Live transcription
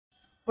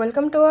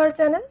Welcome to our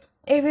channel.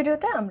 এই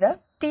ভিডিওতে আমরা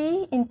t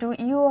ইন্টু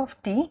ইউ অফ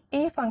টি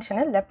এই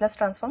ফাংশনের ল্যাপ্লাস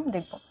ট্রান্সফর্ম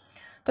দেখব।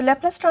 তো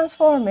ল্যাপ্লাস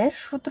ট্রান্সফর্মের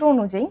সূত্র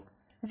অনুযায়ী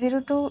 0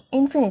 to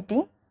infinity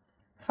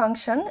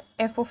function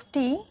F of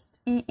T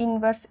E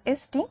inverse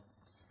S T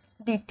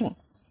DT.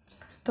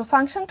 তো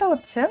ফাংশনটা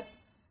হচ্ছে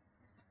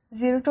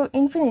 0 টু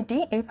ইনফিনিটি,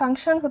 এই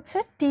ফাংশন হচ্ছে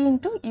টি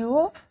into you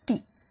of T,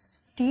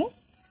 T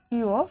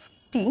U of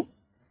T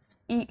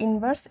E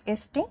inverse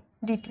S T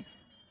DT.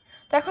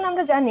 তো এখন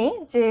আমরা জানি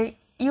যে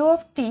you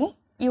of T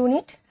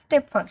unit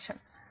step function.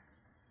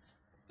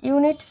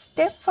 Unit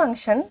step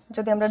function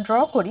যদি আমরা ড্র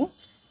করি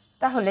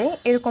তাহলে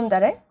এরকম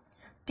দাঁড়ায়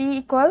টি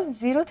ইকুয়াল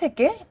 0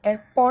 থেকে এর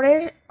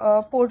পরের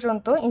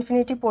পর্যন্ত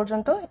ইনফিনিটি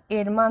পর্যন্ত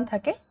এর মান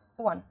থাকে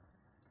 1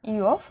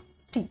 ইউ অফ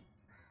টি।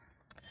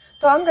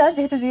 তো আমরা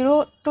যেহেতু 0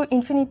 টু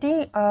ইনফিনিটি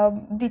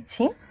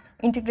দিচ্ছি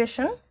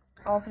ইন্টিগ্রেশন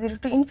অফ 0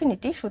 টু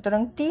ইনফিনিটি,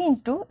 সুতরাং টি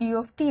ইন্টু ইউ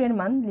অফ টি এর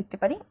মান লিখতে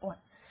পারি 1।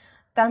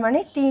 তার মানে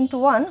টি ইন্টু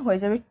 1 হয়ে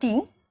যাবে টি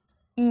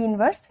ই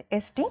ইনভার্স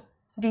এস টি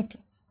ডিটি।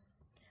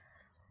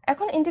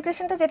 এখন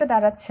ইন্টিগ্রেশনটা যেটা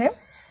দাঁড়াচ্ছে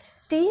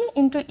টি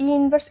ইন্টু ই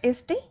ইনভার্স এস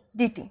টি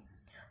ডিটি।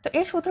 তো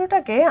এই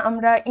সূত্রটাকে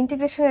আমরা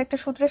ইন্টিগ্রেশনের একটা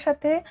সূত্রের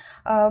সাথে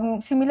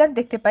সিমিলার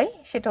দেখতে পাই,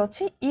 সেটা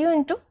হচ্ছে you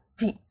into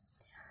V.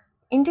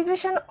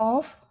 Integration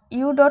of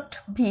U dot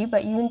V বা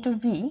ইউ ইন্টু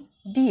ভি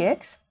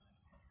ডিএক্স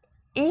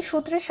এই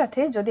সূত্রের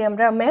সাথে যদি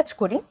আমরা ম্যাচ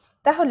করি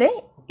তাহলে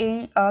এই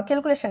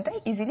ক্যালকুলেশনটা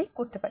ইজিলি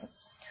করতে পারি।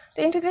 তো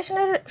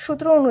ইন্টিগ্রেশনের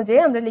সূত্র অনুযায়ী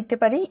আমরা লিখতে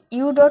পারি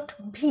U dot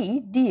V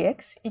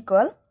dx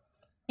equal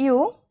you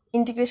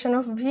integration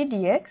of v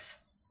dx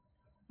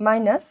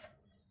minus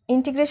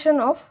integration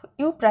of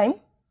u prime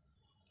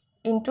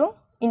into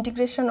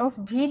integration of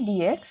v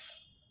dx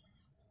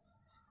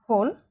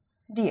whole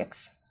dx।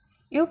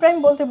 u prime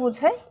বলতে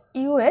বোঝায়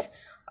u এর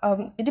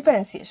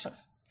ডিফারেন্সিয়েশন।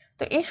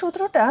 তো এই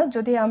সূত্রটা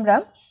যদি আমরা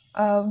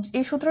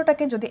এই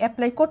সূত্রটাকে যদি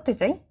অ্যাপ্লাই করতে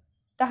চাই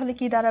তাহলে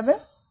কি দাঁড়াবে,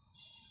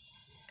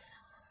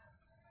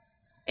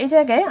 এই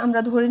জায়গায়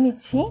আমরা ধরে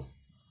নিচ্ছি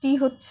t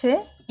হচ্ছে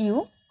u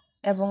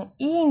এবং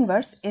e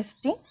inverse S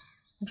T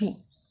V.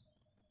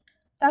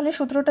 তাহলে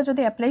সূত্রটা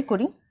যদি অ্যাপ্লাই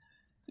করি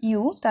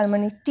ইউ তার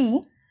মানে টি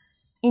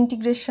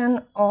integration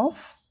of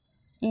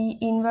E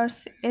inverse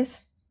S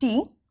T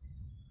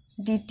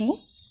DT,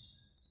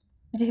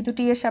 যেহেতু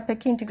টি এর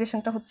সাপেক্ষে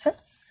ইন্টিগ্রেশনটা হচ্ছে,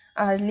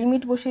 আর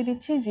লিমিট বসিয়ে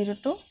দিচ্ছি 0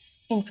 to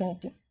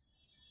infinity,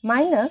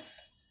 minus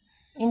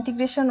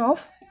integration of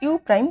you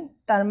prime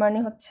তার মানে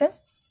হচ্ছে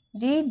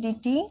D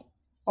DT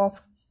of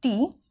T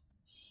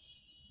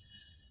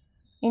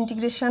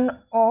integration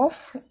of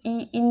E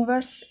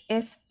inverse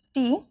S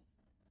T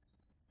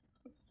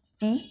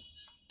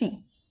টি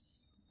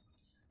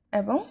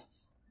এবং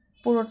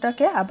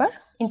পুরোটাকে আবার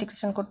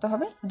ইন্টিগ্রেশন করতে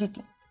হবে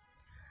ডিটি।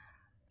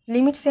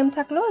 লিমিট সেম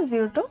থাকলো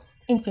 0 টু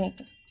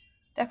ইনফিনিটি।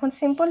 তো এখন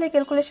সিম্পল এই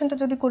ক্যালকুলেশনটা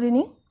যদি করে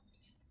নিই,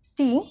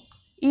 টি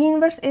ই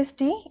ইনভার্স এস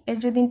টি এর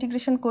যদি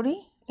ইন্টিগ্রেশন করি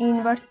ই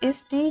inverse S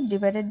T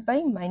divided by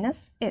minus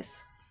S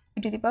E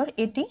to the পাওয়ার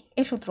এটি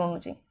এই সূত্র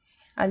অনুযায়ী,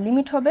 আর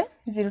লিমিট হবে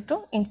 0 to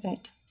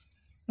infinity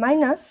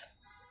minus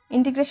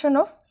integration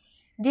of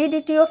D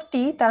DT of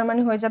টি তার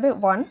মানে হয়ে যাবে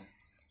 1,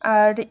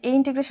 আর এই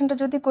ইন্টিগ্রেশনটা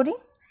যদি করি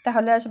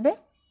তাহলে আসবে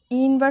ই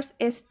inverse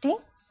S T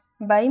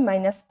by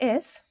minus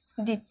S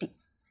DT,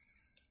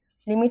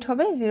 limit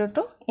হবে 0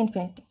 টু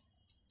ইনফিনিটি।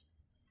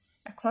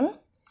 এখন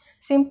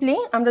সিম্পলি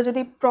আমরা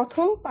যদি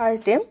প্রথম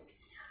পার্টে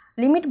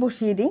লিমিট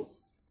বসিয়ে দিই,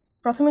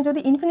 প্রথমে যদি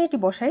ইনফিনিটি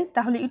বসাই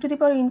তাহলে ই টু দি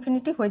পাওয়ার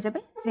ইনফিনিটি হয়ে যাবে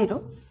 0,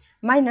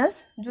 মাইনাস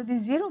যদি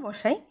 0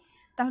 বসাই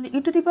তাহলে ই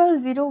টু দি পাওয়ার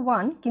 0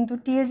 1, কিন্তু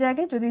টি এর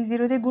জায়গায় যদি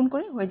 0 দিয়ে গুণ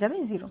করি হয়ে যাবে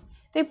 0।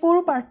 তো এই পুরো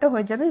পার্টটা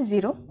হয়ে যাবে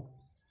 0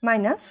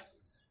 মাইনাস,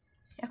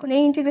 এখন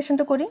এই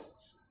ইন্টিগ্রেশনটা করি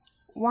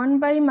 1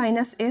 বাই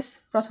মাইনাস এস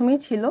প্রথমেই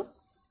ছিল,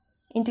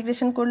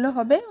 ইন্টিগ্রেশন করলে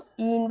হবে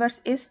ই inverse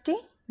S T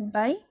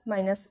by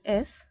minus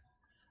S,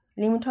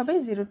 limit হবে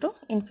 0 টু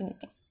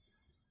ইনফিনিটি।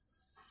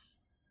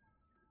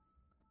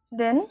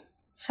 দেন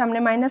সামনে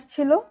মাইনাস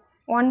ছিল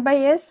 1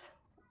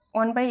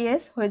 বাই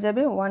এস হয়ে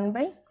যাবে 1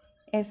 বাই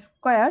এস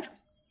স্কোয়ার,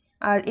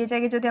 আর এই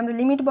জায়গায় যদি আমরা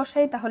লিমিট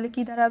বসাই তাহলে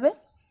কি দাঁড়াবে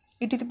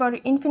ই টু দি পাওয়ার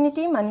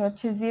ইনফিনিটি মানে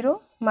হচ্ছে 0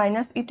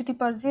 মাইনাস ই টু দি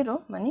পাওয়ার 0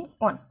 মানে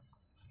 1,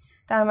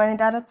 তার মানে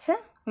দাঁড়াচ্ছে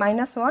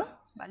মাইনাস 1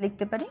 বা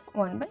লিখতে পারি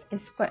 1 বাই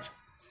এস স্কোয়ার।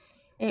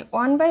 এই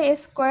 1 বাই এস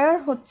স্কোয়ার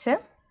হচ্ছে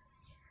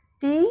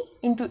টি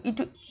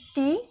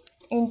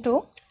ইন্টু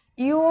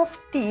ইউ অফ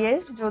টি এর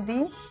যদি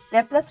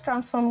ল্যাপ্লাস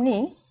ট্রান্সফর্ম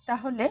নিই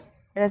তাহলে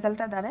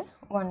রেজাল্টটা দাঁড়ায়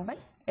 1 বাই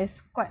এস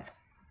স্কোয়ার।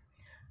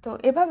 তো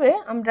এভাবে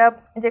আমরা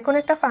যে কোনো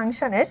একটা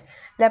ফাংশনের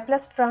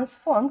ল্যাপ্লাস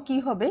ট্রান্সফর্ম কি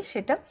হবে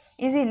সেটা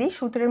ইজিলি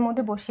সূত্রের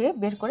মধ্যে বসিয়ে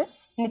বের করে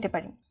নিতে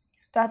পারি।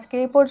 তো আজকে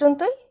এই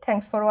পর্যন্তই।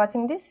 Thanks for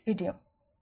watching this video.